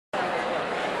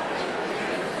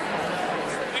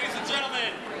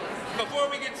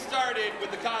started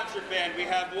with the concert band, we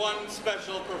have one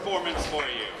special performance for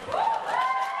you.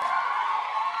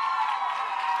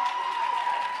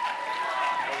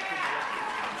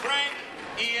 Frank,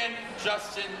 Ian,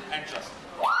 Justin, and Justin.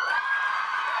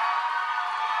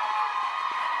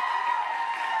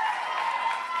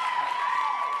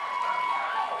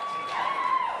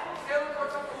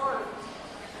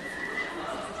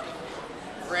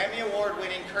 Grammy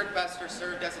Award-winning Kurt Bester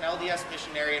served as an LDS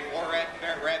missionary in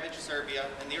war-ravaged Serbia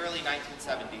in the early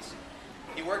 1970s.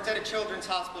 He worked at a children's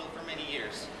hospital for many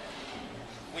years.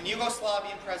 When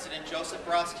Yugoslavian President Josip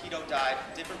Broz Tito died,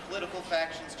 different political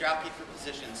factions jockeyed for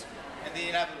positions, and the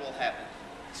inevitable happened: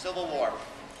 civil war.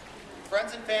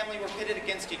 Friends and family were pitted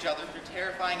against each other through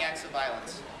terrifying acts of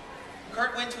violence.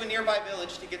 Kurt went to a nearby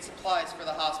village to get supplies for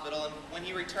the hospital, and when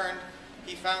he returned,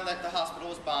 he found that the hospital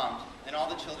was bombed and all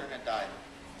the children had died.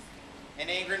 In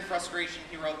anger and frustration,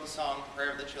 he wrote the song, Prayer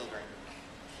of the Children.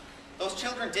 "Those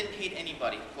children didn't hate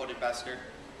anybody," quoted Bester.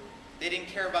 "They didn't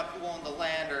care about who owned the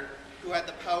land or who had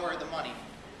the power or the money.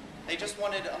 They just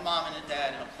wanted a mom and a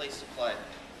dad and a place to play."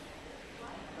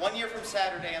 One year from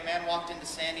Saturday, a man walked into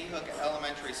Sandy Hook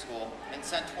Elementary School and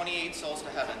sent 28 souls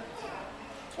to heaven.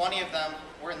 20 of them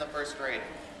were in the first grade.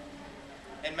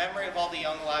 In memory of all the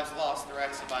young lives lost through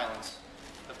acts of violence,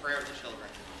 the Prayer of the Children.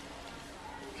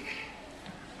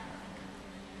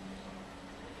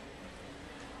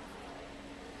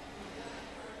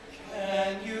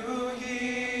 Can you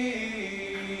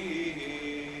hear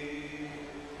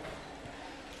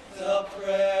the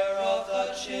prayer of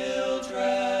the children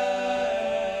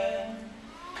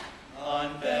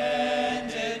on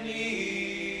bended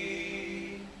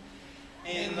knee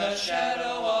in the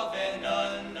shadow of an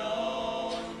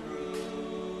unknown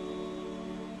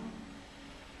room?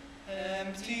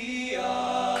 Empty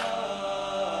eyes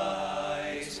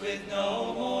with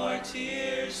no more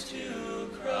tears to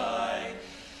cry,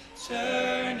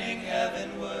 turning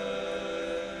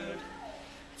heavenward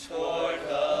toward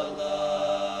the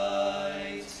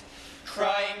light,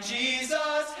 crying,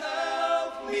 "Jesus,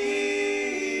 help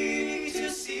me to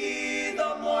see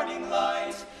the morning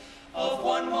light of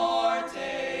one more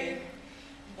day.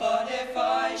 But if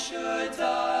I should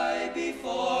die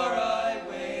before I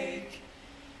wake,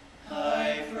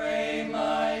 I pray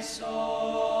my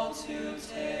soul to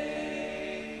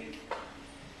take."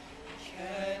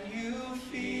 Can you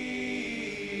feel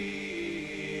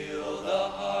the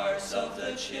hearts of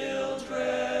the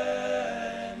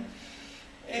children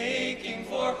aching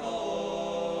for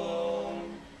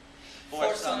home,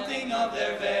 for something of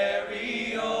their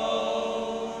very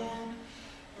own,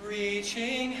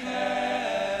 reaching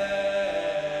hands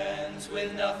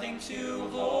with nothing to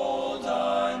hold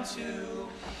on to,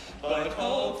 but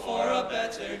hope for a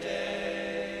better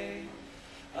day,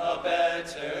 a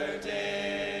better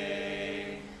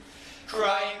day.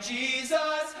 Crying,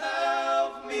 "Jesus,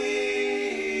 help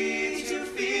me to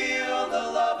feel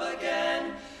the love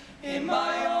again in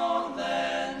my own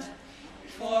land.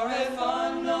 For if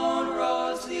unknown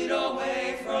roads lead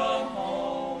away from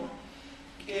home,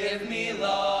 give me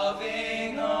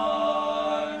loving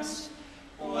arms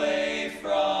away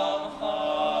from harm."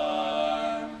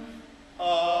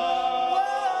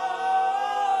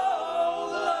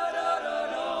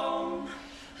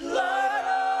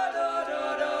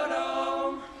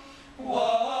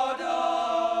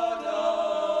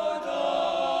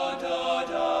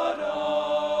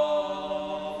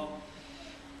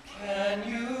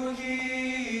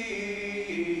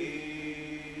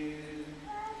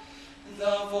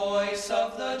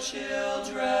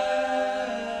 Children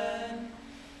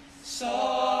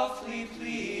softly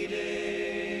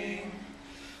pleading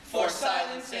for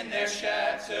silence in their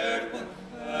shattered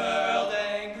world.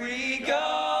 Angry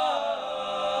guns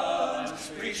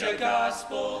preach a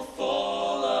gospel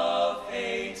full of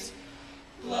hate,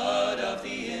 blood of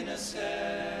the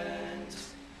innocent.